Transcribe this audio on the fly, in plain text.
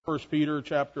1 Peter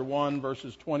chapter 1,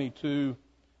 verses 22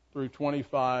 through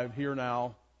 25. Hear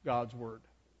now God's word.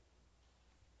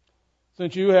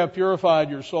 Since you have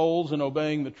purified your souls in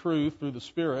obeying the truth through the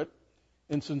Spirit,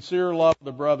 in sincere love of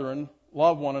the brethren,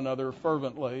 love one another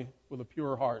fervently with a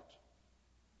pure heart,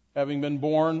 having been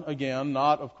born again,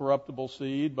 not of corruptible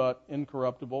seed, but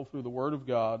incorruptible through the word of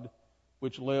God,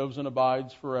 which lives and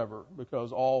abides forever,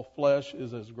 because all flesh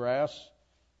is as grass,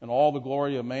 and all the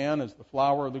glory of man is the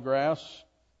flower of the grass.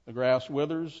 The grass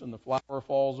withers and the flower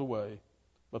falls away,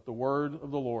 but the word of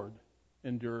the Lord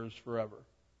endures forever.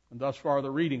 And thus far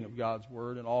the reading of God's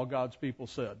word, and all God's people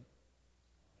said.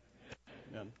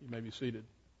 Amen. You may be seated.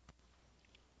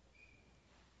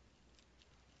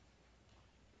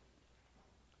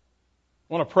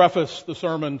 I want to preface the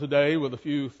sermon today with a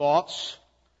few thoughts.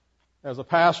 As a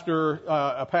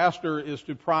pastor is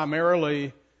to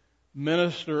primarily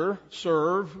minister,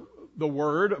 serve the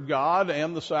Word of God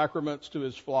and the sacraments to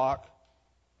his flock,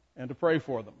 and to pray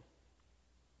for them.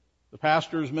 The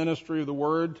pastor's ministry of the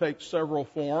Word takes several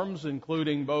forms,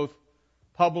 including both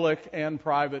public and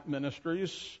private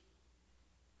ministries.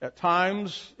 At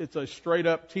times, it's a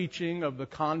straight-up teaching of the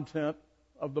content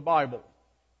of the Bible,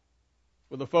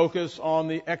 with a focus on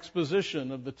the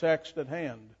exposition of the text at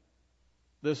hand.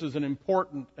 This is an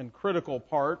important and critical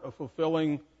part of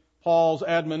fulfilling Paul's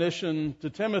admonition to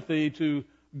Timothy to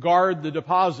guard the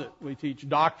deposit. We teach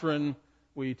doctrine.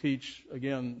 We teach,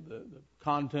 again, the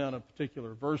content of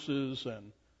particular verses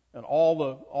and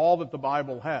all that the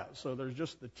Bible has. So there's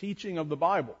just the teaching of the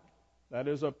Bible. That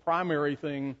is a primary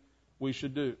thing we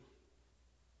should do.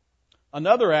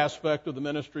 Another aspect of the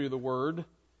ministry of the Word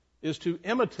is to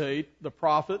imitate the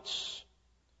prophets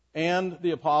and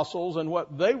the apostles and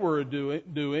what they were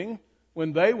doing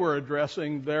when they were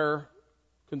addressing their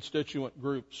constituent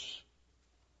groups.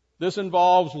 This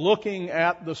involves looking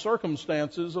at the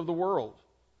circumstances of the world,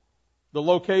 the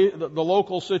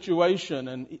local situation,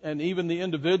 and even the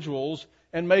individuals,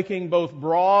 and making both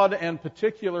broad and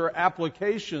particular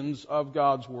applications of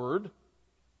God's Word.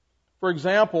 For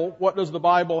example, what does the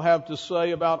Bible have to say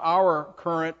about our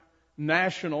current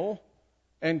national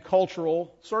and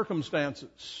cultural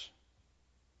circumstances?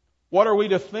 What are we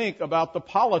to think about the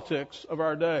politics of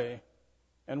our day?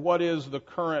 And what is the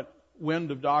current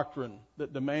wind of doctrine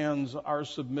that demands our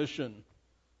submission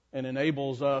and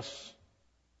enables us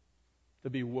to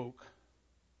be woke?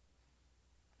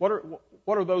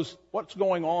 What's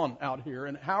going on out here,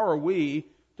 and how are we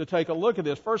to take a look at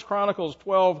this? 1 Chronicles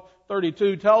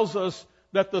 12:32 tells us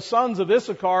that the sons of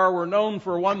Issachar were known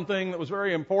for one thing that was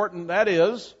very important. That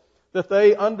is, that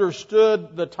they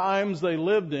understood the times they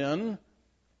lived in,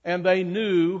 and they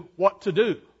knew what to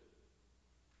do.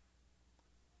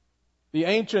 The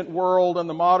ancient world and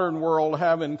the modern world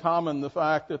have in common the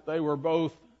fact that they were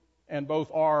both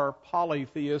are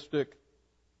polytheistic.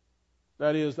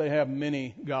 That is, they have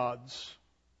many gods.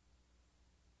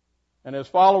 And as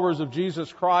followers of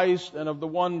Jesus Christ and of the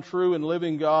one true and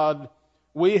living God,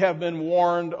 we have been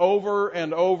warned over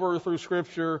and over through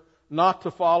Scripture not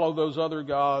to follow those other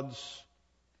gods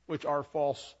which are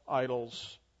false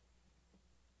idols.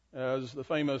 As the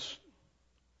famous,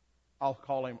 I'll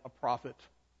call him a prophet,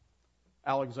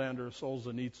 Alexander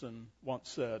Solzhenitsyn once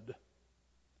said,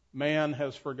 "Man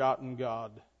has forgotten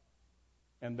God,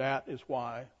 and that is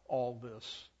why all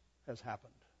this has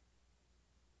happened."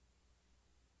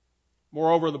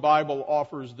 Moreover, the Bible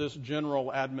offers this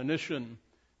general admonition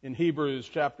in Hebrews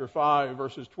chapter 5,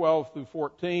 verses 12 through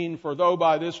 14. "For though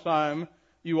by this time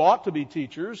you ought to be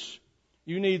teachers,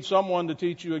 you need someone to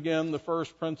teach you again the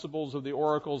first principles of the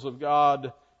oracles of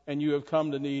God, and you have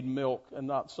come to need milk and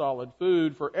not solid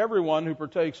food. For everyone who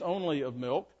partakes only of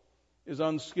milk is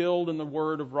unskilled in the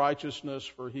word of righteousness,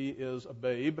 for he is a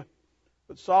babe.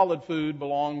 But solid food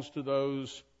belongs to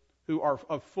those who are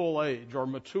of full age or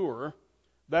mature,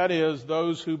 that is,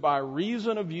 those who by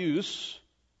reason of use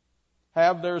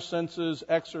have their senses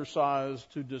exercised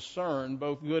to discern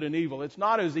both good and evil." It's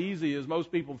not as easy as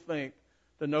most people think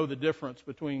to know the difference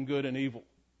between good and evil.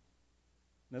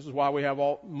 This is why we have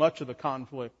much of the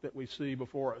conflict that we see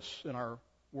before us in our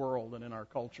world and in our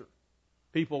culture.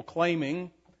 People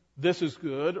claiming this is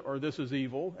good or this is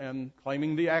evil, and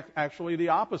claiming actually the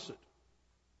opposite.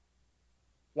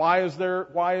 Why is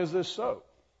this so?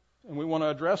 And we want to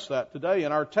address that today.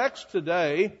 In our text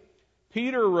today,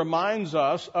 Peter reminds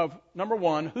us of, number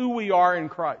one, who we are in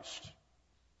Christ.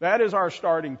 That is our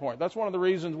starting point. That's one of the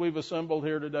reasons we've assembled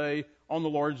here today on the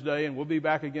Lord's Day, and we'll be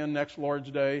back again next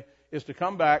Lord's Day, is to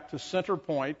come back to center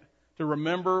point, to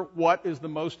remember what is the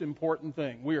most important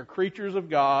thing. We are creatures of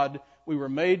God. We were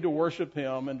made to worship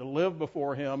Him and to live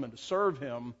before Him and to serve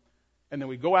Him. And then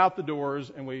we go out the doors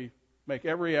and we make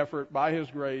every effort by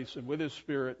His grace and with His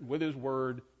Spirit and with His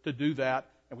Word to do that.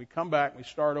 And we come back and we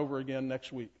start over again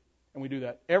next week. And we do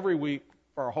that every week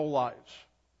for our whole lives.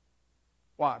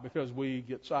 Why? Because we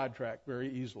get sidetracked very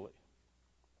easily.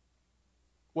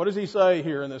 What does he say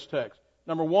here in this text?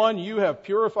 Number one, you have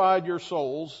purified your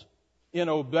souls in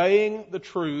obeying the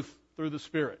truth through the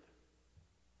Spirit.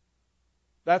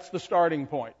 That's the starting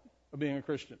point of being a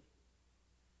Christian.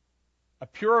 A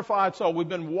purified soul. We've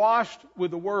been washed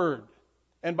with the Word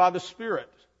and by the Spirit.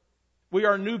 We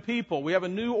are new people. We have a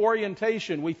new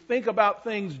orientation. We think about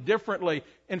things differently.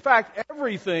 In fact,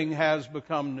 everything has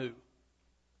become new.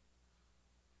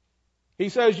 He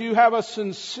says you have a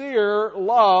sincere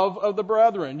love of the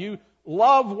brethren. You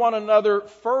love one another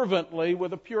fervently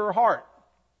with a pure heart.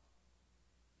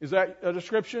 Is that a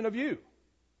description of you?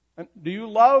 And do you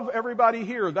love everybody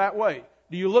here that way?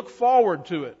 Do you look forward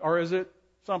to it? Or is it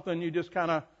something you just kind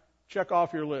of check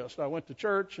off your list? I went to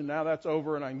church and now that's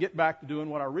over and I can get back to doing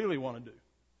what I really want to do.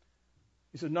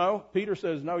 He said, no. Peter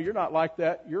says, no, you're not like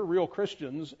that. You're real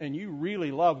Christians and you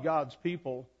really love God's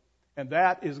people. And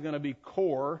that is going to be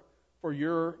core for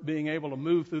your being able to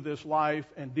move through this life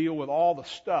and deal with all the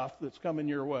stuff that's coming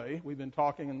your way. We've been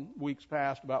talking in weeks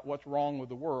past about what's wrong with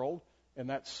the world, and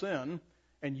that's sin.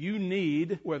 And you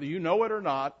need, whether you know it or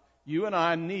not, you and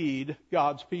I need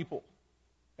God's people.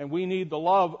 And we need the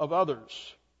love of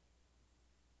others.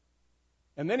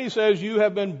 And then he says, you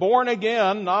have been born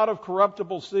again, not of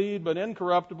corruptible seed, but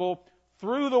incorruptible,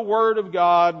 through the Word of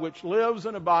God, which lives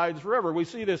and abides forever. We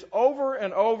see this over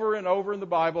and over and over in the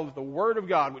Bible, that the Word of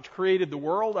God, which created the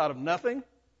world out of nothing.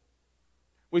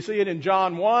 We see it in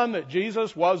John 1, that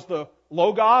Jesus was the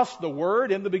Logos, the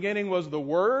Word. In the beginning was the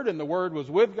Word, and the Word was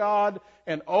with God.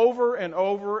 And over and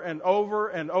over and over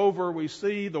and over, we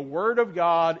see the Word of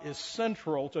God is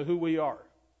central to who we are.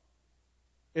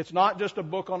 It's not just a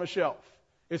book on a shelf.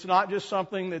 It's not just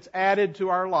something that's added to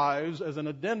our lives as an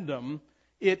addendum.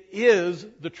 It is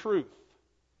the truth.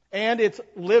 And it's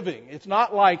living. It's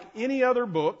not like any other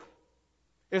book.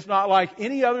 It's not like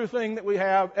any other thing that we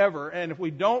have ever. And if we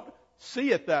don't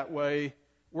see it that way,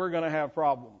 we're going to have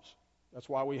problems. That's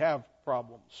why we have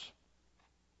problems.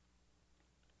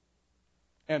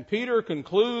 And Peter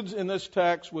concludes in this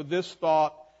text with this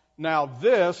thought, now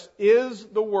this is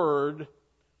the word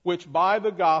which by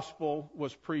the gospel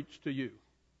was preached to you.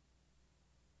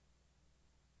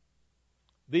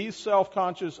 These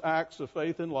self-conscious acts of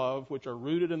faith and love, which are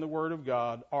rooted in the Word of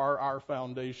God, are our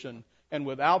foundation. And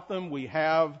without them, we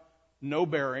have no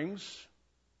bearings.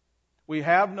 We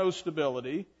have no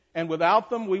stability. And without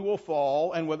them, we will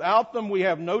fall. And without them, we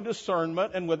have no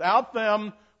discernment. And without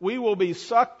them, we will be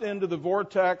sucked into the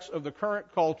vortex of the current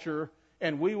culture,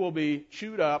 and we will be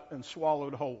chewed up and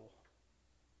swallowed whole.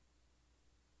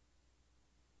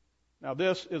 Now,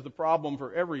 this is the problem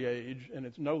for every age, and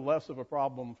it's no less of a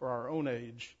problem for our own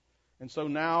age. And so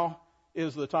now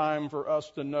is the time for us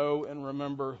to know and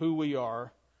remember who we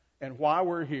are and why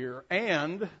we're here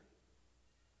and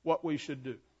what we should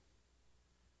do.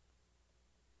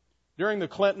 During the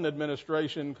Clinton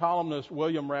administration, columnist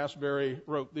William Raspberry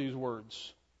wrote these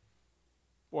words.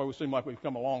 Boy, we seem like we've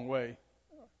come a long way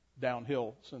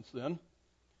downhill since then.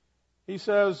 He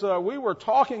says, we were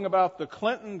talking about the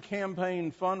Clinton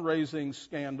campaign fundraising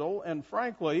scandal, and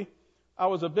frankly, I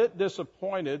was a bit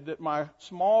disappointed that my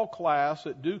small class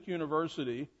at Duke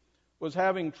University was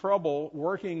having trouble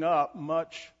working up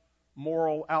much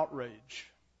moral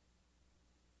outrage.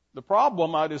 The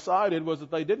problem, I decided, was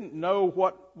that they didn't know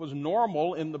what was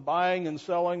normal in the buying and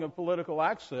selling of political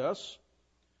access.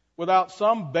 Without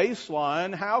some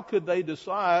baseline, how could they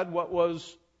decide what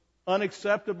was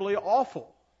unacceptably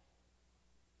awful?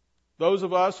 Those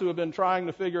of us who have been trying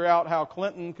to figure out how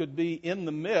Clinton could be in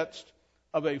the midst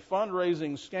of a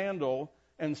fundraising scandal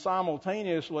and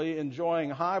simultaneously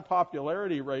enjoying high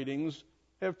popularity ratings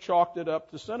have chalked it up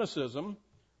to cynicism.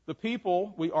 The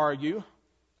people, we argue,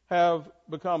 have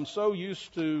become so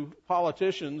used to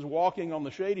politicians walking on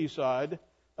the shady side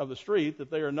of the street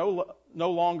that they are no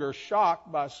longer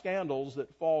shocked by scandals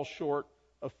that fall short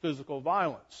of physical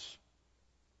violence.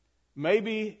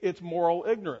 Maybe it's moral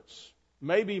ignorance.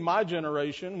 Maybe my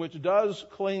generation, which does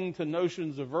cling to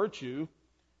notions of virtue,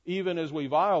 even as we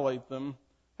violate them,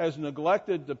 has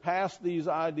neglected to pass these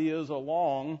ideas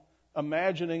along,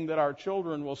 imagining that our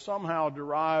children will somehow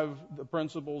derive the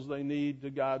principles they need to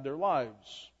guide their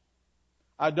lives.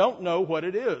 I don't know what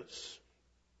it is.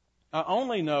 I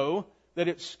only know that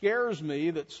it scares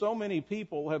me that so many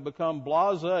people have become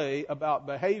blasé about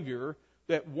behavior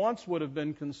that once would have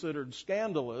been considered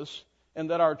scandalous, and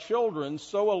that our children,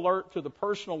 so alert to the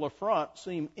personal affront,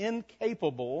 seem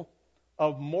incapable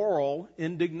of moral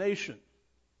indignation.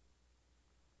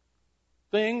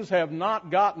 Things have not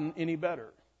gotten any better.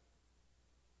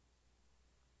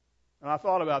 And I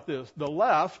thought about this. The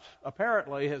left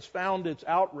apparently has found its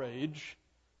outrage,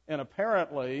 and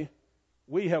apparently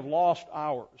we have lost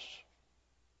ours.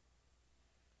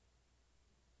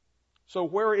 So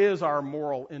where is our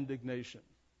moral indignation?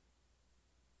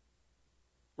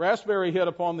 Raspberry hit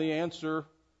upon the answer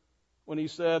when he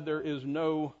said there is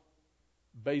no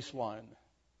baseline.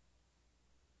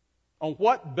 On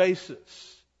what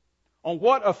basis, on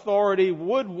what authority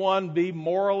would one be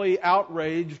morally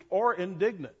outraged or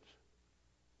indignant?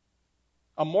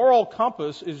 A moral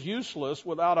compass is useless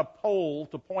without a pole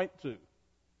to point to.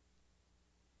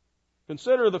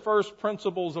 Consider the first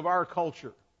principles of our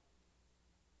culture.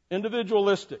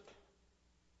 Individualistic.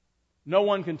 No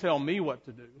one can tell me what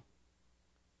to do.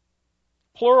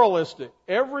 Pluralistic.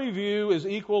 Every view is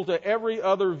equal to every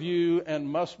other view and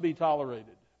must be tolerated.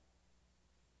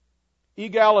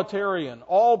 Egalitarian.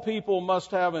 All people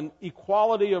must have an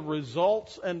equality of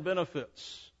results and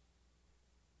benefits.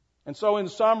 And so in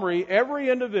summary, every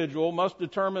individual must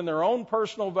determine their own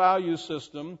personal value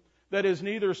system that is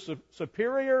neither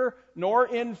superior nor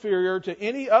inferior to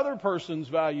any other person's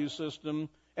value system,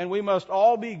 and we must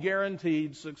all be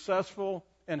guaranteed successful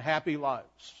and happy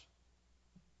lives.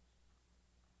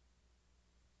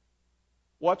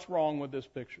 What's wrong with this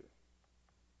picture?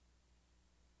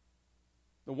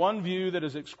 The one view that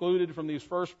is excluded from these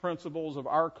first principles of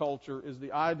our culture is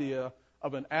the idea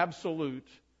of an absolute,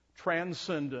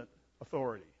 transcendent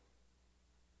authority.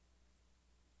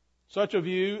 Such a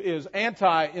view is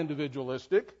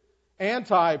anti-individualistic,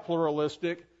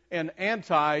 anti-pluralistic, and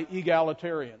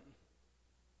anti-egalitarian.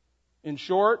 In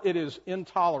short, it is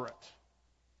intolerant.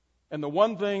 And the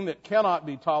one thing that cannot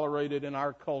be tolerated in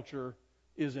our culture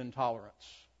is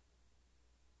intolerance.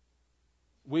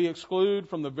 We exclude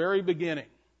from the very beginning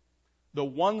the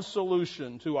one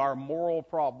solution to our moral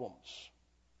problems.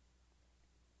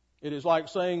 It is like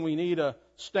saying we need a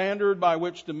standard by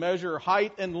which to measure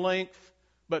height and length,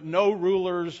 but no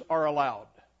rulers are allowed.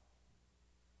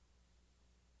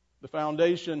 The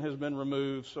foundation has been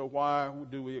removed, so why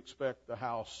do we expect the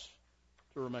house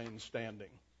to remain standing?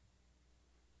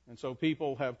 And so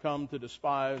people have come to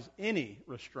despise any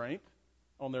restraint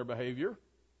on their behavior.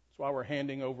 That's why we're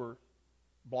handing over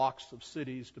blocks of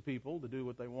cities to people to do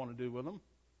what they want to do with them.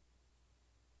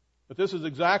 But this is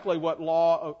exactly what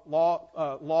law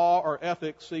or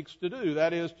ethics seeks to do.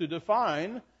 That is, to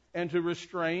define and to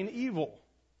restrain evil.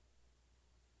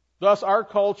 Thus, our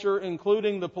culture,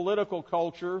 including the political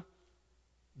culture,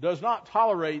 does not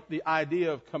tolerate the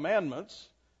idea of commandments.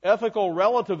 Ethical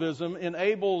relativism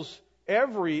enables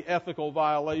every ethical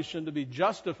violation to be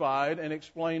justified and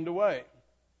explained away.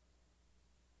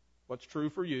 What's true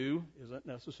for you isn't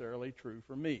necessarily true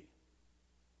for me.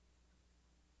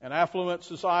 An affluent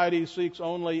society seeks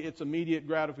only its immediate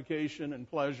gratification and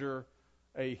pleasure,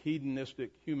 a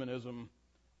hedonistic humanism.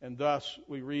 And thus,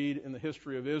 we read in the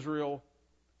history of Israel,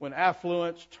 when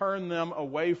affluence turned them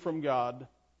away from God,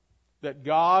 that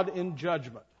God in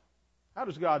judgment, how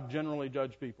does God generally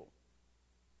judge people?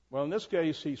 Well, in this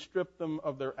case, He stripped them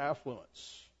of their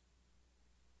affluence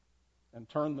and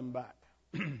turned them back.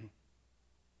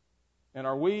 And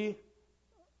are we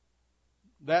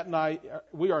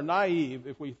we are naive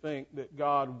if we think that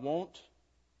God won't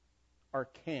or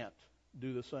can't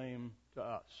do the same to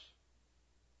us.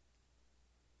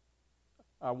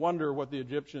 I wonder what the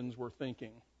Egyptians were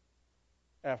thinking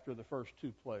after the first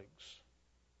two plagues.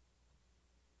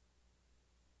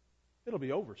 It'll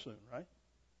be over soon, right?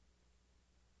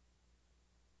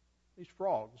 These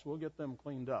frogs, we'll get them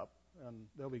cleaned up and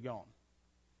they'll be gone.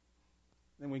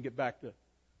 Then we can get back to,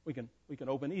 we can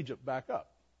open Egypt back up.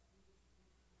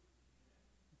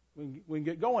 We can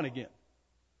get going again.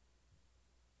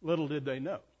 Little did they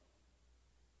know.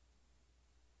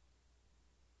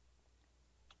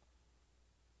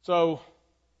 So,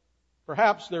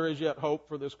 perhaps there is yet hope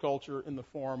for this culture in the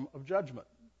form of judgment.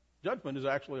 Judgment is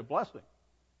actually a blessing.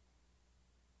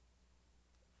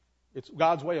 It's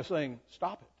God's way of saying,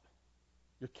 stop it.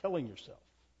 You're killing yourself.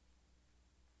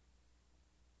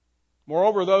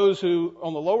 Moreover, those who,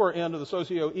 on the lower end of the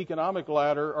socioeconomic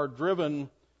ladder, are driven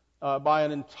by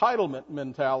an entitlement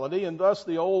mentality, and thus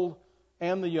the old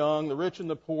and the young, the rich and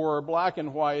the poor, black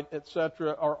and white,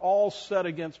 etc., are all set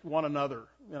against one another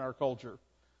in our culture.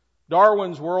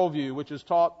 Darwin's worldview, which is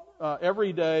taught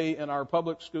every day in our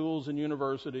public schools and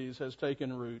universities, has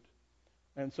taken root,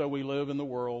 and so we live in the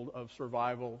world of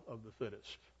survival of the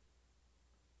fittest.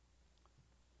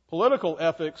 Political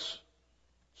ethics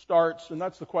starts, and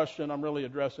that's the question I'm really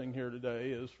addressing here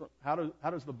today, is how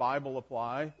does the Bible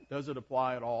apply? Does it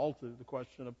apply at all to the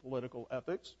question of political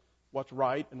ethics? what's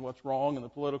right and what's wrong in the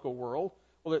political world?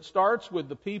 Well, it starts with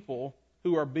the people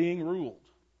who are being ruled.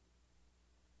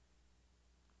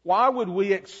 Why would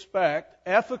we expect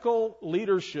ethical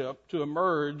leadership to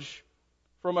emerge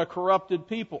from a corrupted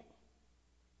people?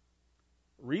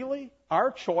 Really?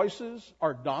 Our choices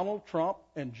are Donald Trump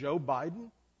and Joe Biden?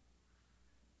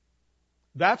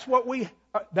 That's what we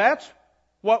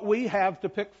have to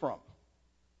pick from.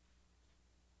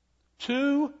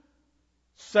 Two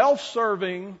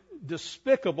self-serving,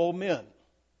 despicable men.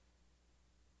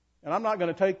 And I'm not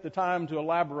going to take the time to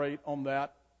elaborate on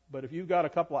that, but if you've got a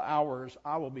couple of hours,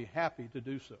 I will be happy to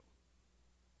do so.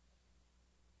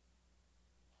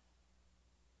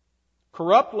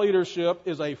 Corrupt leadership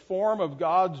is a form of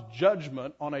God's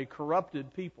judgment on a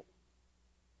corrupted people.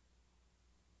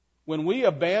 When we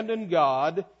abandon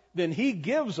God, then He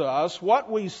gives us what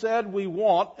we said we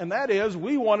want, and that is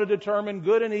we want to determine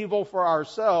good and evil for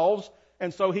ourselves,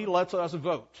 and so He lets us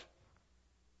vote.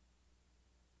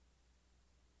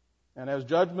 And as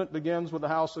judgment begins with the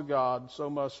house of God, so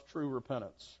must true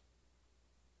repentance.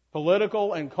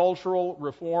 Political and cultural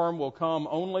reform will come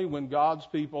only when God's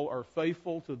people are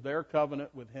faithful to their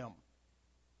covenant with Him.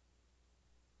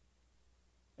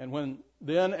 And when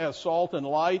then, as salt and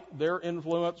light, their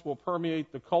influence will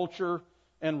permeate the culture,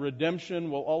 and redemption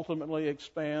will ultimately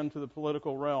expand to the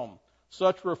political realm.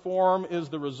 Such reform is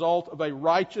the result of a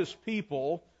righteous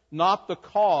people, not the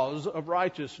cause of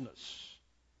righteousness.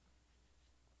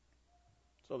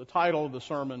 So the title of the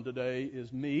sermon today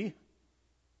is Me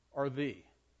or Thee.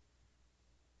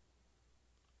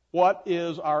 What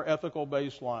is our ethical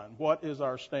baseline? What is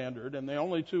our standard? And the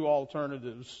only two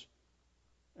alternatives,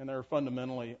 and there are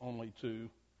fundamentally only two: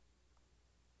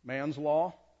 man's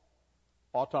law,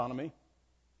 autonomy,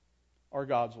 or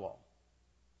God's law,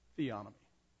 theonomy.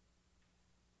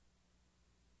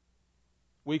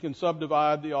 We can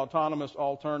subdivide the autonomous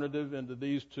alternative into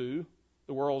these two: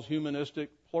 the world's humanistic,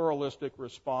 pluralistic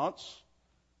response,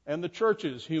 and the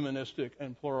church's humanistic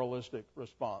and pluralistic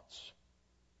response.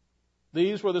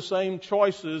 These were the same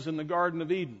choices in the Garden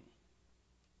of Eden.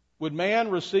 Would man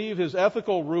receive his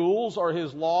ethical rules or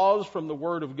his laws from the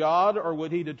Word of God, or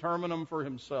would he determine them for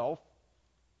himself?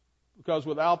 Because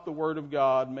without the Word of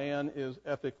God, man is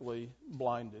ethically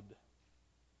blinded.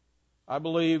 I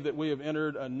believe that we have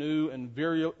entered a new and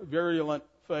virulent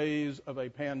phase of a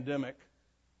pandemic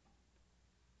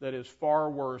that is far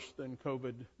worse than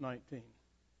COVID-19.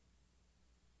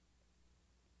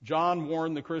 John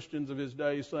warned the Christians of his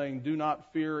day, saying, "Do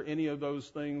not fear any of those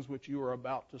things which you are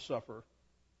about to suffer.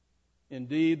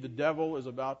 Indeed, the devil is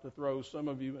about to throw some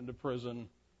of you into prison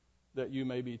that you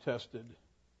may be tested."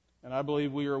 And I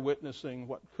believe we are witnessing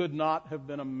what could not have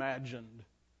been imagined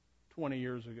 20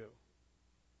 years ago.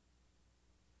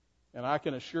 And I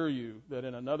can assure you that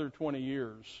in another 20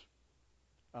 years,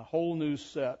 a whole new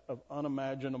set of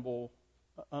unimaginables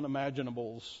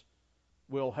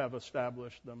will have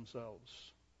established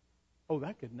themselves. Oh,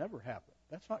 that could never happen.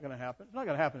 That's not going to happen. It's not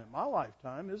going to happen in my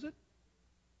lifetime, is it?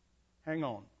 Hang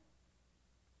on.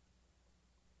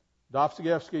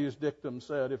 Dostoevsky's dictum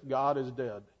said, if God is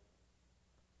dead,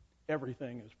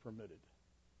 everything is permitted.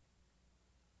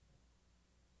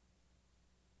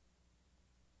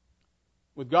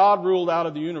 With God ruled out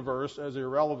of the universe as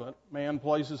irrelevant, man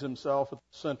places himself at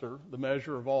the center, the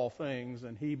measure of all things,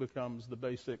 and he becomes the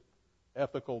basic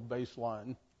ethical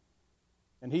baseline.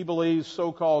 And he believes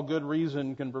so-called good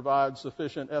reason can provide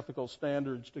sufficient ethical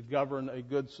standards to govern a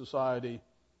good society.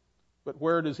 But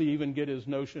where does he even get his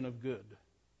notion of good?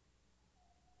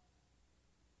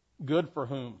 Good for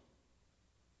whom?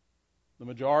 The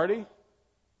majority?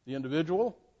 The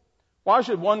individual? Why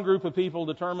should one group of people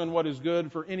determine what is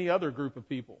good for any other group of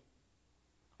people?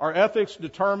 Are ethics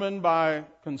determined by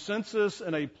consensus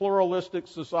in a pluralistic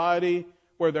society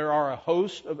where there are a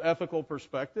host of ethical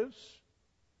perspectives?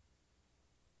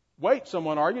 Wait,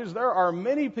 someone argues, there are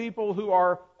many people who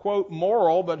are, quote,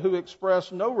 moral, but who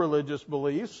express no religious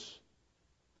beliefs.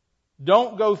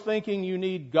 Don't go thinking you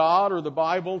need God or the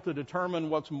Bible to determine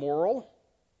what's moral.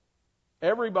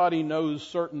 Everybody knows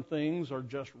certain things are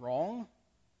just wrong.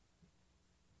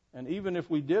 And even if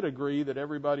we did agree that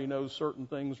everybody knows certain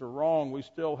things are wrong, we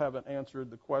still haven't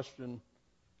answered the question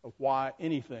of why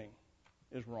anything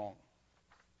is wrong.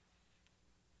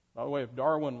 By the way, if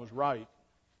Darwin was right,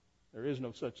 there is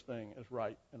no such thing as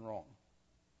right and wrong.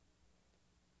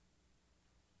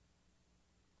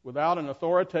 Without an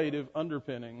authoritative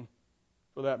underpinning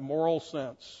for that moral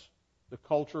sense, the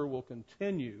culture will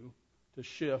continue to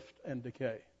shift and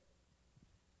decay.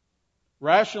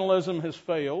 Rationalism has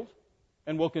failed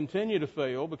and will continue to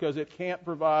fail because it can't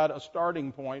provide a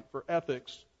starting point for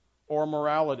ethics or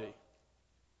morality.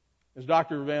 As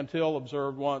Dr. Van Til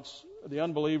observed once, the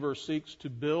unbeliever seeks to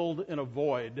build in a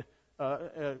void.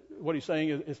 What he's saying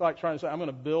is, it's like trying to say, I'm going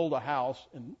to build a house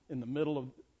in the middle of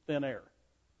thin air.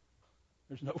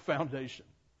 There's no foundation.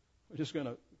 We're just going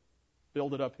to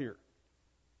build it up here.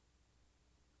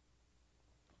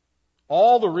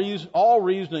 All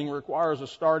reasoning requires a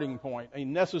starting point, a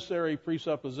necessary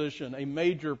presupposition, a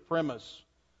major premise.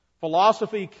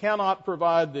 Philosophy cannot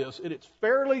provide this. It's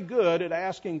fairly good at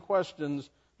asking questions,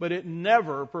 but it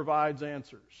never provides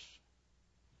answers.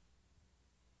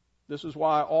 This is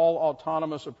why all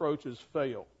autonomous approaches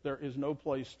fail. There is no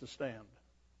place to stand.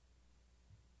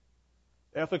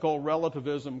 Ethical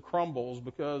relativism crumbles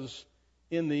because,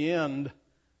 in the end,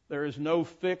 there is no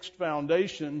fixed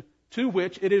foundation to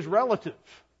which it is relative.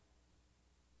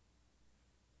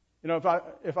 You know,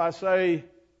 if I say,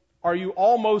 are you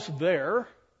almost there?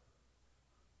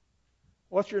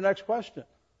 What's your next question?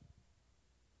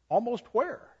 Almost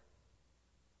where?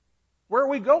 Where are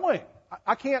we going?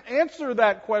 I can't answer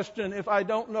that question if I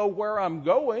don't know where I'm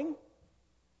going.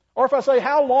 Or if I say,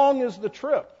 how long is the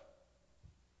trip?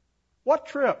 What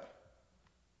trip?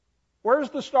 Where's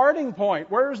the starting point?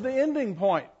 Where's the ending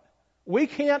point? We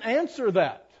can't answer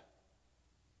that.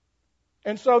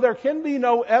 And so there can be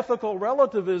no ethical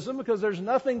relativism because there's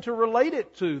nothing to relate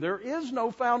it to. There is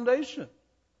no foundation.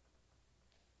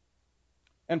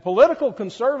 And political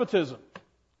conservatism,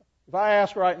 if I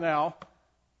ask right now,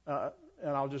 and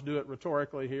I'll just do it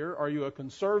rhetorically here, are you a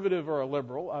conservative or a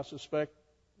liberal? I suspect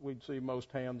we'd see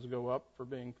most hands go up for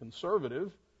being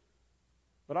conservative.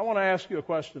 But I want to ask you a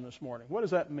question this morning. What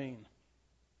does that mean?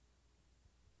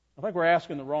 I think we're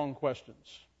asking the wrong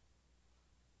questions.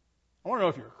 I want to know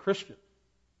if you're a Christian.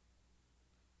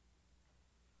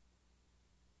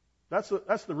 That's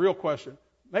the real question.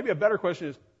 Maybe a better question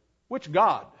is, which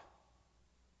God?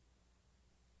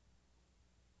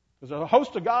 Because there's a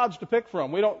host of gods to pick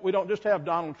from. We don't just have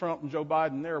Donald Trump and Joe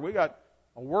Biden there. We got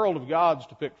a world of gods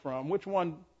to pick from. Which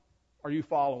one are you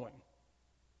following?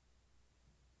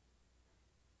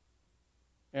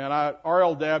 And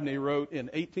R.L. Dabney wrote in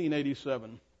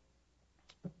 1887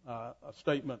 a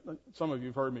statement. Some of you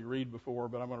have heard me read before,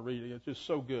 but I'm going to read it. It's just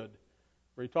so good.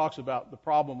 Where he talks about the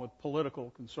problem with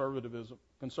political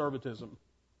conservatism.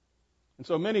 And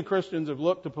so many Christians have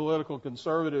looked to political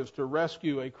conservatives to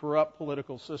rescue a corrupt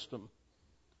political system.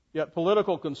 Yet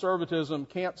political conservatism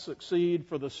can't succeed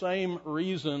for the same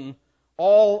reason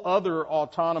all other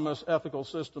autonomous ethical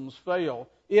systems fail.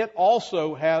 It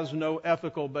also has no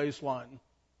ethical baseline.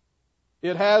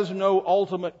 It has no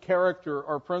ultimate character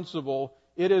or principle.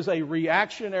 It is a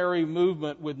reactionary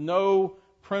movement with no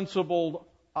principled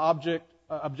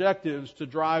objectives to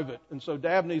drive it. And so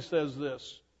Dabney says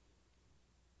this,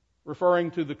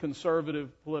 referring to the conservative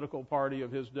political party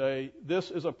of his day,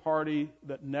 this is a party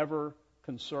that never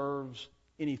conserves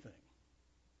anything.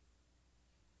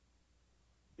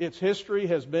 Its history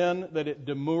has been that it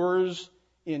demurs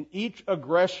in each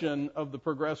aggression of the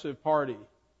Progressive Party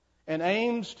and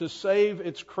aims to save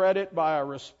its credit by a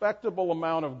respectable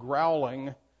amount of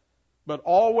growling, but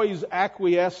always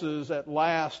acquiesces at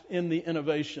last in the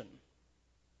innovation.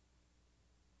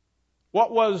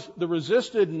 What was the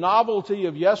resisted novelty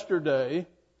of yesterday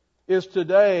is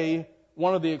today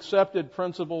one of the accepted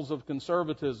principles of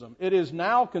conservatism. It is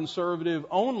now conservative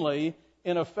only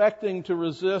in affecting to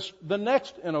resist the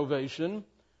next innovation,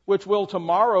 which will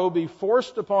tomorrow be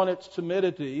forced upon its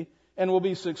timidity and will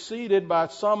be succeeded by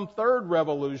some third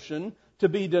revolution to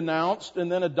be denounced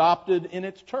and then adopted in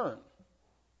its turn.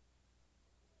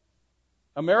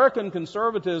 American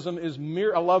conservatism is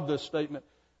I love this statement.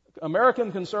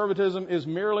 American conservatism is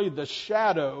merely the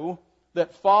shadow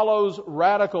that follows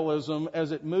radicalism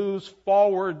as it moves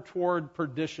forward toward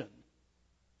perdition,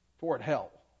 toward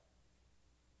hell.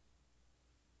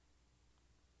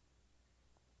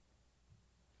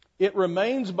 It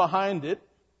remains behind it,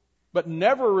 but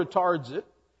never retards it,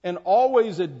 and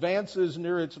always advances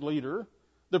near its leader.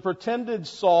 The pretended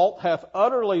salt hath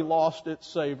utterly lost its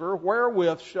savor.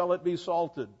 Wherewith shall it be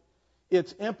salted?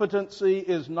 Its impotency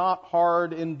is not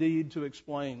hard indeed to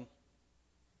explain.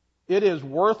 It is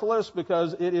worthless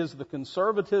because it is the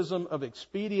conservatism of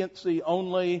expediency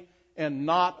only and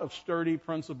not of sturdy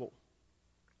principle.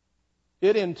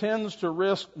 It intends to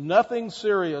risk nothing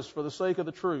serious for the sake of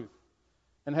the truth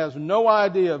and has no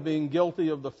idea of being guilty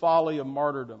of the folly of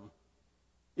martyrdom.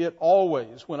 It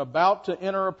always, when about to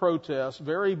enter a protest,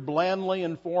 very blandly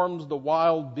informs the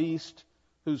wild beast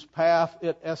whose path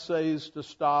it essays to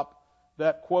stop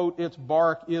that, quote, its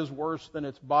bark is worse than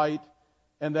its bite,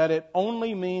 and that it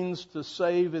only means to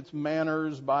save its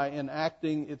manners by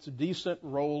enacting its decent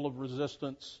role of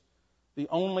resistance. the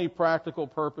only practical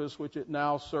purpose which it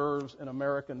now serves in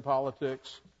American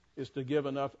politics is to give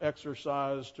enough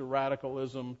exercise to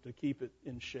radicalism to keep it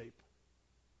in shape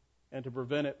and to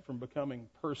prevent it from becoming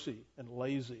pursy and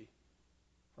lazy,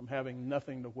 from having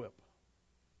nothing to whip.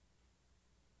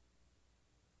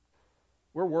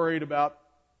 We're worried about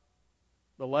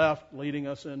the left leading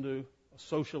us into a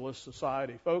socialist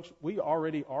society. Folks, we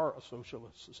already are a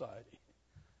socialist society.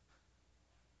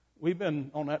 We've been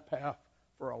on that path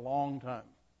for a long time.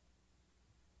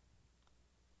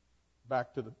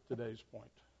 Back to today's point.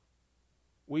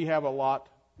 We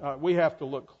have to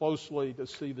look closely to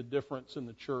see the difference in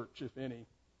the church, if any,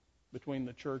 between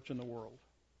the church and the world.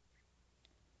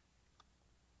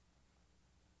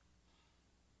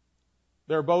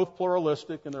 They're both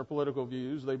pluralistic in their political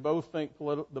views. They both think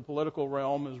the political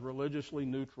realm is religiously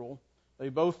neutral. They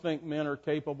both think men are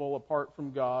capable, apart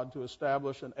from God, to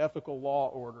establish an ethical law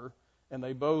order, and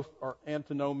they both are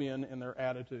antinomian in their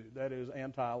attitude, that is,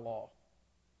 anti-law.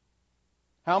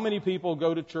 How many people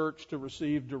go to church to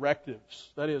receive directives,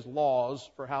 that is, laws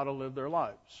for how to live their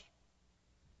lives?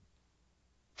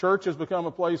 Church has become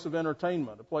a place of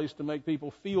entertainment, a place to make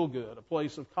people feel good, a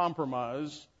place of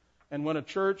compromise. And when a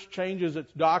church changes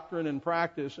its doctrine and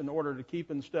practice in order to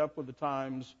keep in step with the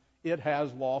times, it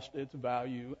has lost its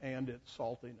value and its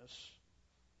saltiness.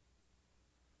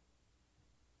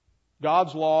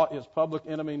 God's law is public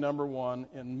enemy number one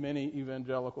in many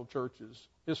evangelical churches.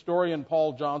 Historian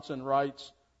Paul Johnson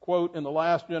writes, quote, "In the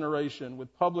last generation,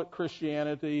 with public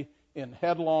Christianity in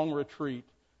headlong retreat,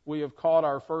 we have caught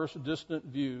our first distant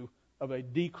view of a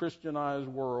de-Christianized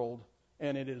world,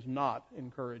 and it is not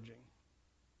encouraging.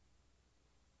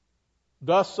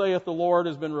 Thus saith the Lord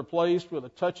has been replaced with a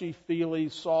touchy-feely,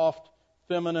 soft,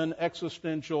 feminine,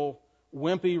 existential,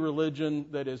 wimpy religion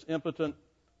that is impotent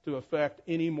to effect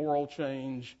any moral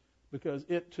change because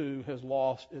it too has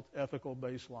lost its ethical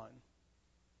baseline.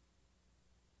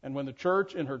 And when the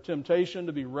church, in her temptation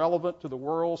to be relevant to the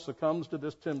world, succumbs to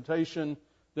this temptation,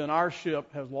 then our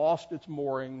ship has lost its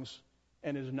moorings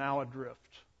and is now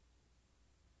adrift."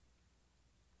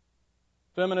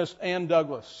 Feminist Ann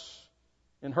Douglas,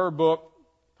 in her book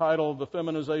titled The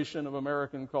Feminization of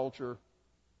American Culture,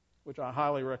 which I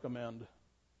highly recommend.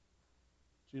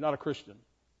 She's not a Christian.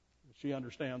 She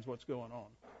understands what's going on.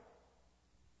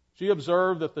 She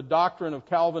observed that the doctrine of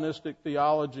Calvinistic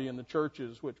theology in the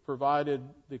churches, which provided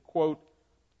the, quote,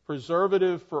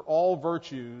 "preservative for all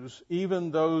virtues, even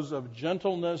those of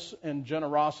gentleness and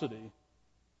generosity,"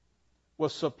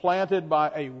 was supplanted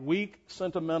by a weak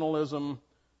sentimentalism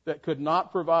that could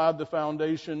not provide the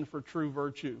foundation for true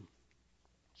virtue.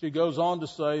 She goes on to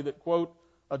say that, quote,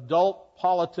 "adult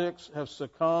politics have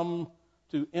succumbed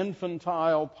to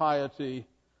infantile piety,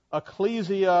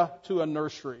 ecclesia to a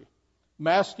nursery.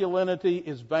 Masculinity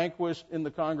is vanquished in the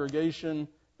congregation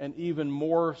and even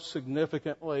more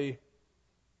significantly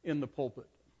in the pulpit."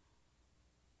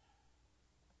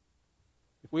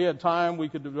 If we had time, we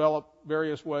could develop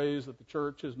various ways that the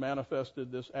church has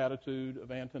manifested this attitude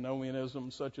of antinomianism,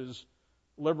 such as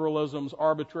liberalism's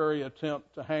arbitrary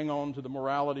attempt to hang on to the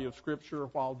morality of Scripture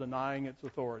while denying its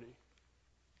authority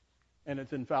and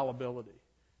its infallibility,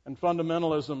 and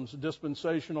fundamentalism's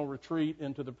dispensational retreat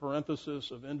into the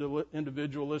parenthesis of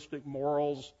individualistic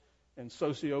morals and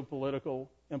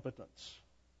socio-political impotence.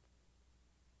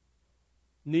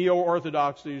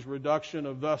 Neo-orthodoxy's reduction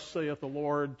of "thus saith the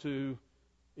Lord" to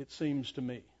 "it seems to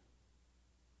me."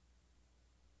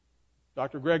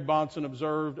 Dr. Greg Bahnsen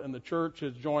observed, and the church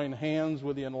has joined hands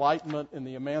with the Enlightenment in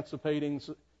emancipating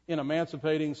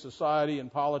society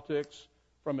and politics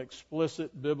from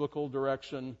explicit biblical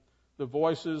direction. The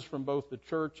voices from both the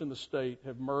church and the state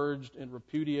have merged in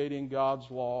repudiating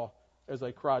God's law as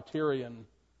a criterion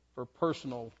for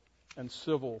personal and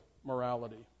civil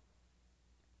morality.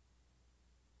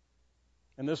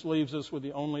 And this leaves us with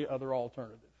the only other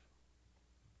alternative.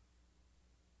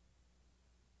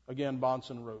 Again,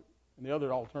 Bahnsen wrote, and the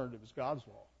other alternative is God's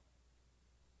law.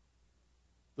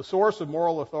 The source of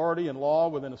moral authority and law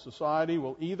within a society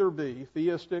will either be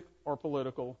theistic or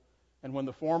political, and when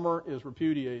the former is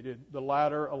repudiated, the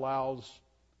latter allows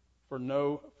for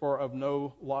no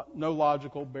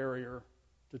logical barrier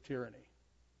to tyranny.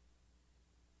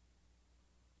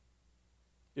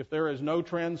 If there is no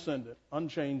transcendent,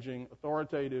 unchanging,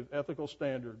 authoritative, ethical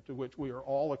standard to which we are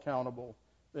all accountable,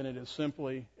 then it is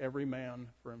simply every man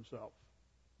for himself.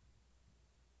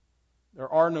 There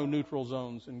are no neutral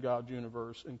zones in God's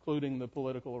universe, including the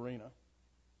political arena.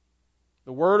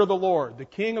 The word of the Lord, the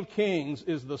King of Kings,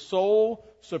 is the sole,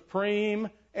 supreme,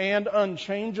 and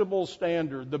unchangeable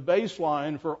standard, the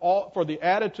baseline for the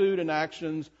attitude and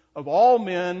actions of all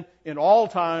men in all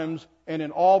times and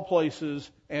in all places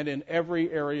and in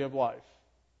every area of life.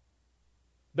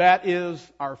 That is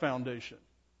our foundation.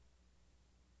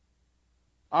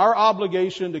 Our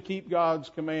obligation to keep God's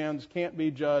commands can't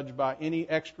be judged by any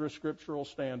extra scriptural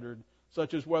standard,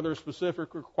 such as whether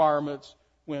specific requirements,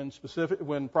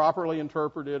 when properly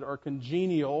interpreted, are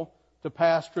congenial to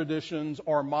past traditions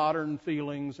or modern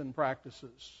feelings and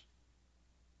practices.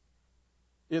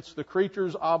 It's the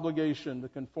creature's obligation to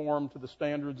conform to the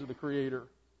standards of the Creator,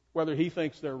 whether he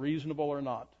thinks they're reasonable or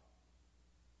not.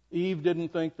 Eve didn't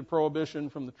think the prohibition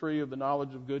from the tree of the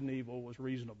knowledge of good and evil was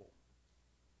reasonable.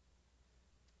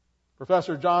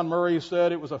 Professor John Murray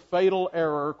said it was a fatal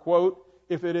error, quote,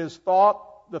 if it is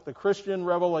thought that the Christian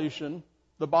revelation,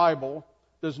 the Bible,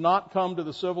 does not come to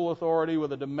the civil authority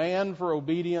with a demand for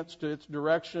obedience to its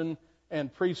direction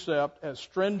and precept as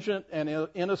stringent and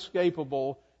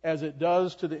inescapable as it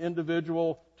does to the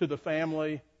individual, to the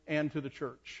family, and to the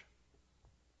church.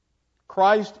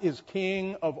 Christ is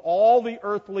King of all the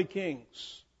earthly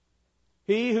kings.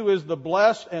 He who is the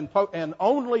blessed and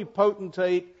only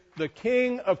potentate, the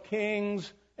King of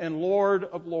kings and Lord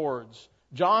of lords.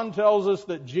 John tells us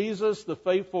that Jesus, the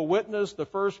faithful witness, the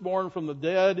firstborn from the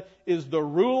dead, is the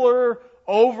ruler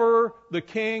over the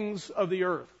kings of the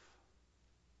earth.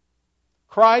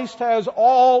 Christ has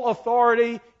all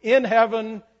authority in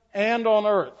heaven and on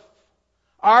earth.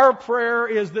 Our prayer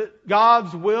is that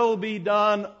God's will be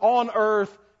done on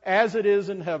earth as it is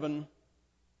in heaven.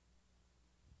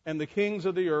 And the kings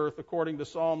of the earth, according to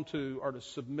Psalm 2, are to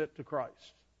submit to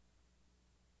Christ.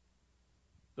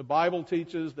 The Bible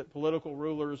teaches that political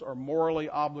rulers are morally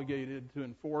obligated to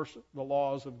enforce the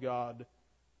laws of God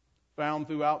found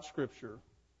throughout Scripture.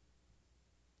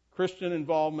 Christian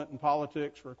involvement in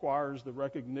politics requires the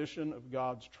recognition of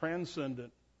God's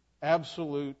transcendent,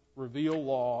 absolute, revealed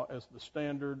law as the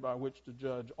standard by which to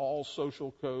judge all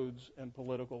social codes and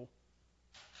political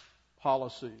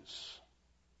policies.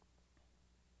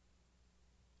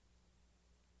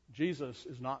 Jesus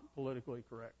is not politically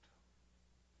correct.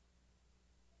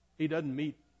 He doesn't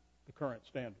meet the current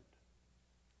standard.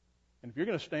 And if you're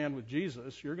going to stand with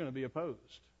Jesus, you're going to be opposed.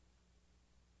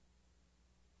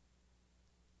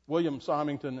 William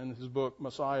Symington, in his book,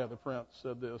 Messiah the Prince,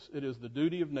 said this: it is the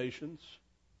duty of nations,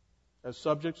 as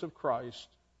subjects of Christ,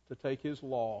 to take his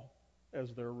law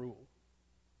as their rule.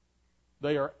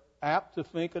 They are apt to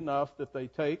think enough that they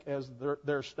take as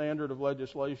their standard of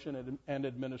legislation and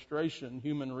administration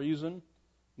human reason,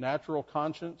 natural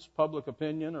conscience, public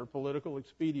opinion, or political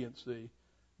expediency.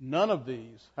 None of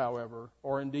these, however,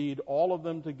 or indeed all of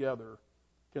them together,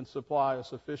 can supply a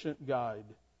sufficient guide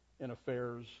in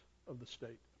affairs of the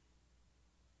state.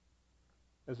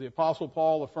 As the Apostle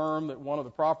Paul affirmed that one of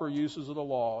the proper uses of the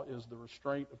law is the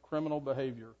restraint of criminal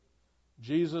behavior,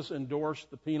 Jesus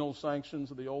endorsed the penal sanctions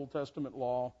of the Old Testament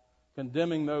law,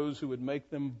 condemning those who would make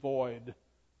them void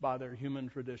by their human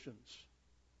traditions.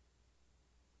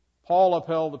 Paul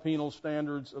upheld the penal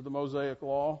standards of the Mosaic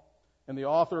law, and the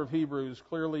author of Hebrews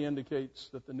clearly indicates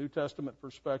that the New Testament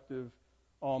perspective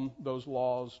on those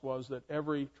laws was that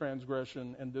every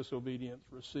transgression and disobedience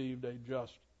received a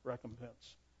just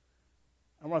recompense.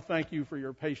 I want to thank you for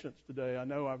your patience today. I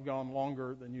know I've gone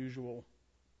longer than usual,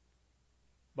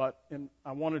 but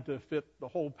I wanted to fit the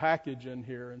whole package in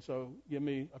here, and so give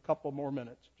me a couple more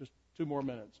minutes, just 2 more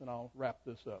minutes, and I'll wrap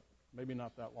this up. Maybe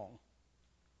not that long.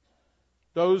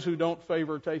 Those who don't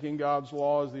favor taking God's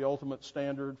law as the ultimate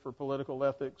standard for political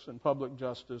ethics and public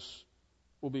justice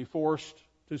will be forced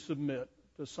to submit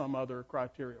to some other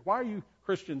criteria. Why do you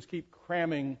Christians keep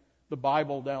cramming the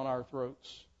Bible down our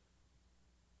throats?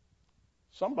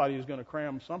 Somebody is going to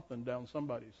cram something down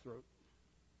somebody's throat.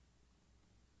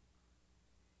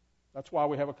 That's why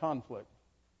we have a conflict.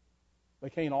 They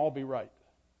can't all be right.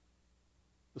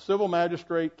 The civil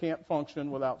magistrate can't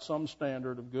function without some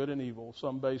standard of good and evil,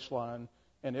 some baseline.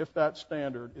 And if that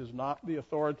standard is not the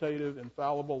authoritative,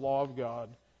 infallible law of God,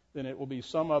 then it will be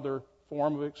some other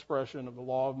form of expression of the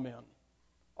law of men,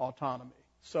 autonomy,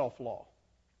 self-law.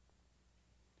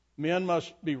 Men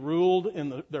must be ruled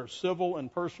in their civil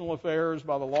and personal affairs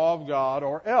by the law of God,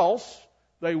 or else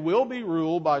they will be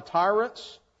ruled by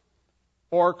tyrants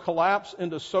or collapse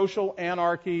into social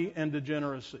anarchy and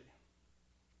degeneracy.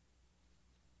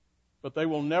 But they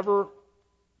will never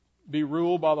be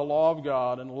ruled by the law of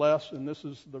God unless, and this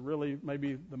is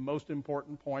maybe the most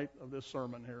important point of this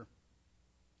sermon here,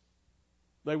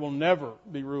 they will never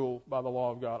be ruled by the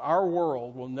law of God. Our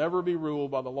world will never be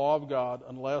ruled by the law of God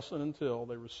unless and until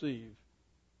they receive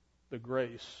the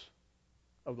grace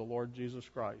of the Lord Jesus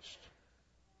Christ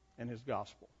and His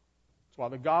gospel. That's why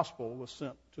the gospel was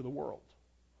sent to the world,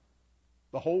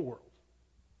 the whole world.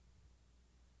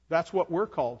 That's what we're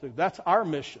called to. That's our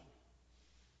mission.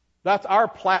 That's our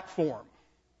platform.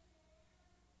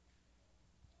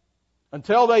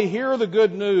 Until they hear the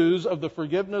good news of the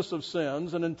forgiveness of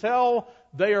sins, and until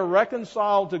they are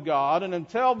reconciled to God, and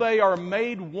until they are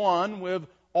made one with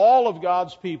all of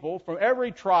God's people from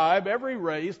every tribe, every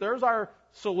race, there's our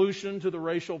solution to the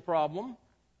racial problem.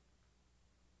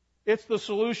 It's the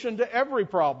solution to every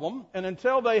problem. And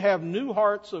until they have new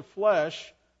hearts of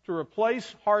flesh to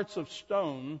replace hearts of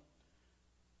stone,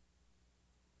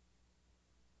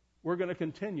 we're going to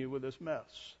continue with this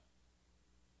mess.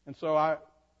 And so I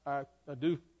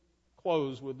do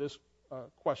close with this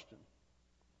question.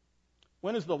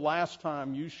 When is the last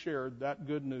time you shared that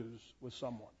good news with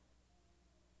someone?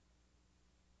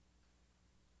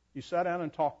 You sat down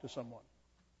and talked to someone,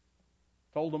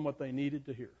 told them what they needed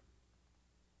to hear,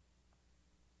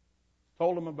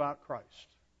 told them about Christ,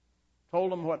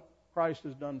 told them what Christ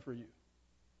has done for you.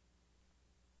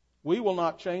 We will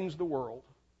not change the world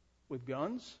with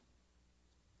guns.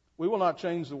 We will not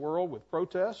change the world with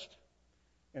protest.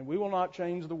 And we will not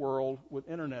change the world with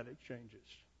internet exchanges.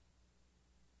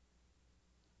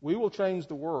 We will change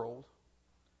the world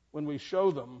when we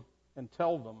show them and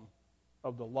tell them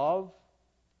of the love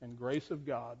and grace of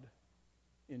God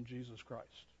in Jesus Christ.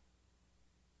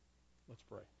 Let's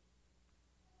pray.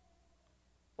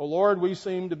 Oh Lord, we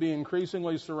seem to be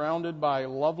increasingly surrounded by a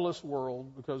loveless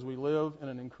world because we live in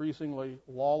an increasingly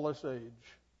lawless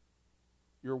age.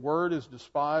 Your word is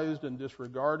despised and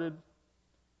disregarded,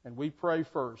 and we pray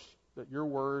first that your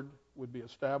word would be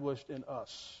established in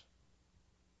us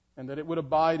and that it would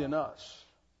abide in us.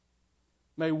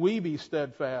 May we be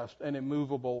steadfast and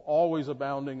immovable, always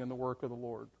abounding in the work of the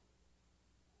Lord.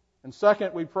 And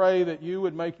second, we pray that you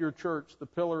would make your church the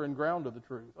pillar and ground of the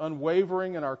truth,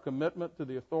 unwavering in our commitment to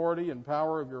the authority and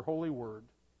power of your holy word.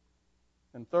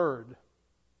 And third,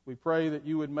 we pray that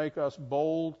you would make us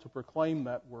bold to proclaim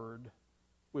that word,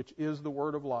 which is the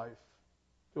word of life,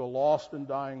 to a lost and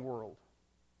dying world.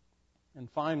 And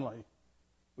finally,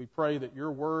 we pray that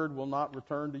your word will not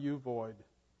return to you void,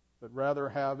 but rather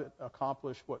have it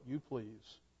accomplish what you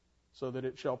please, so that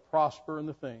it shall prosper in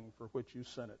the thing for which you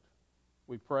sent it.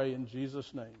 We pray in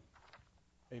Jesus' name.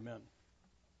 Amen.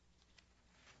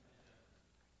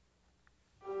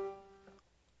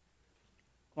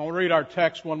 I'll read our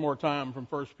text one more time from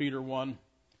 1 Peter 1,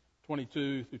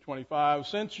 22 through 25.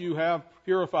 Since you have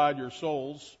purified your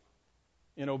souls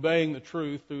in obeying the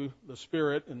truth through the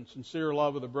Spirit and sincere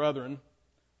love of the brethren,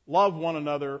 love one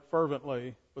another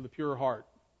fervently with a pure heart,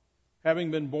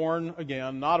 having been born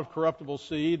again, not of corruptible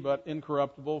seed, but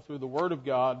incorruptible, through the Word of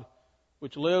God,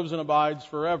 which lives and abides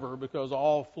forever, because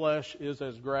all flesh is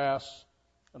as grass,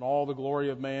 and all the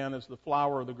glory of man is the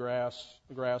flower of the grass.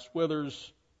 The grass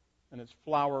withers, and its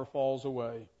flower falls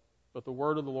away, but the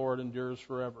word of the Lord endures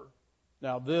forever.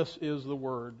 Now this is the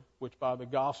word which by the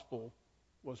gospel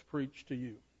was preached to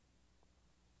you.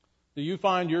 Do you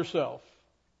find yourself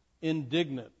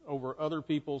indignant over other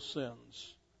people's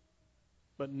sins,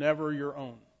 but never your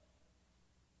own?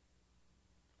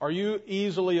 Are you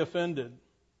easily offended,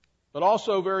 but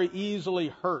also very easily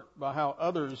hurt by how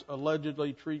others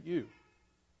allegedly treat you?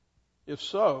 If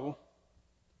so,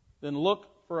 then look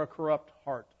for a corrupt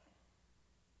heart.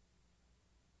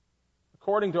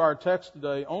 According to our text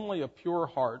today, only a pure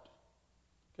heart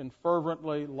can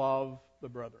fervently love the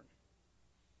brethren.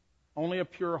 Only a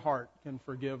pure heart can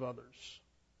forgive others.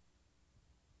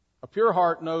 A pure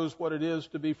heart knows what it is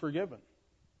to be forgiven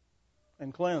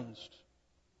and cleansed.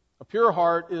 A pure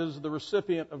heart is the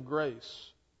recipient of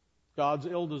grace, God's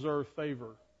ill-deserved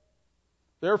favor.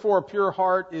 Therefore, a pure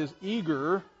heart is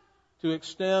eager to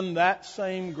extend that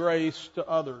same grace to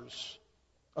others,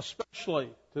 especially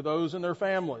to those in their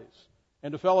families,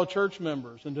 and to fellow church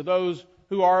members, and to those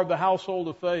who are of the household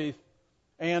of faith,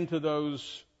 and to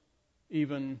those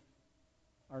even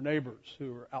our neighbors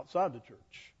who are outside the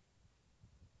church.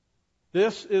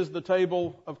 This is the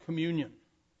table of communion.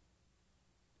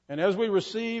 And as we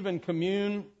receive and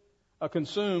consume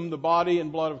the body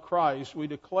and blood of Christ, we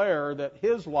declare that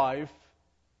His life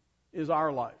is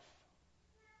our life.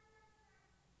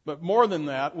 But more than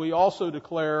that, we also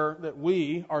declare that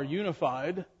we are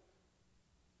unified,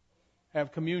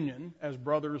 have communion as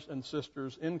brothers and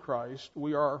sisters in Christ.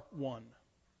 We are one.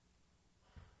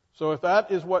 So if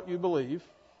that is what you believe,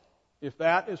 if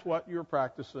that is what you're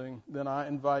practicing, then I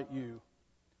invite you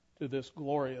to this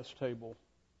glorious table,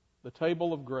 the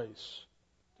table of grace,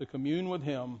 to commune with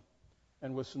Him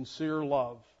and with sincere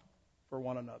love for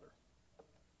one another.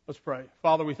 Let's pray.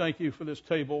 Father, we thank you for this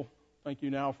table. Thank you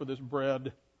now for this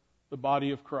bread, the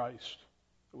body of Christ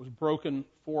that was broken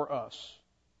for us.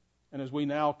 And as we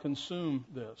now consume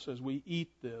this, as we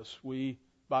eat this, we,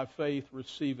 by faith,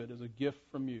 receive it as a gift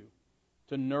from you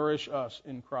to nourish us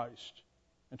in Christ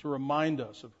and to remind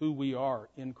us of who we are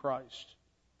in Christ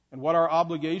and what our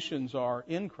obligations are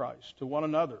in Christ to one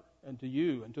another and to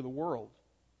you and to the world.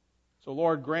 So,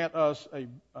 Lord, grant us a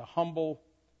humble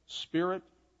spirit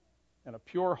and a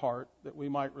pure heart that we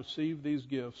might receive these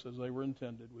gifts as they were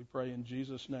intended. We pray in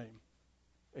Jesus' name.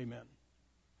 Amen.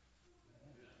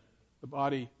 The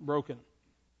body broken.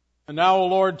 And now, O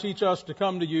Lord, teach us to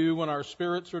come to you when our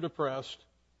spirits are depressed,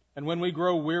 and when we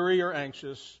grow weary or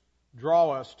anxious,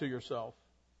 draw us to yourself.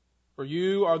 For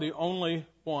you are the only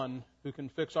one who can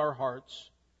fix our hearts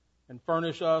and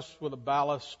furnish us with a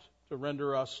ballast to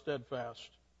render us steadfast.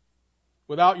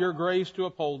 Without your grace to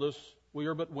uphold us, we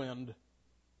are but wind.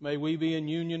 May we be in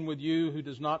union with you who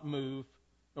does not move,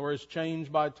 nor is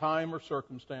changed by time or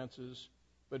circumstances,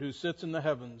 but who sits in the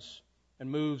heavens and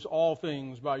moves all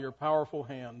things by your powerful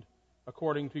hand,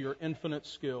 according to your infinite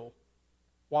skill.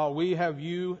 While we have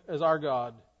you as our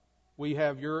God, we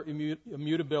have your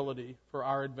immutability for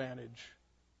our advantage.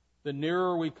 The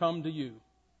nearer we come to you,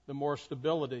 the more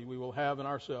stability we will have in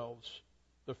ourselves.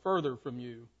 The further from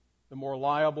you, the more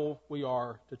liable we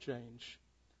are to change.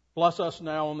 Bless us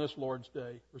now on this Lord's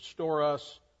Day. Restore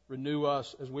us, renew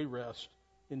us as we rest.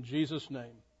 In Jesus'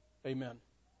 name, amen.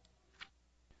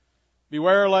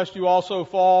 Beware lest you also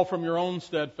fall from your own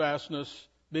steadfastness,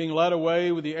 being led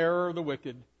away with the error of the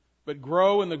wicked, but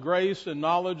grow in the grace and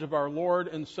knowledge of our Lord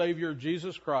and Savior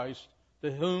Jesus Christ,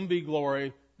 to whom be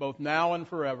glory both now and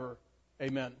forever.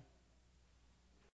 Amen.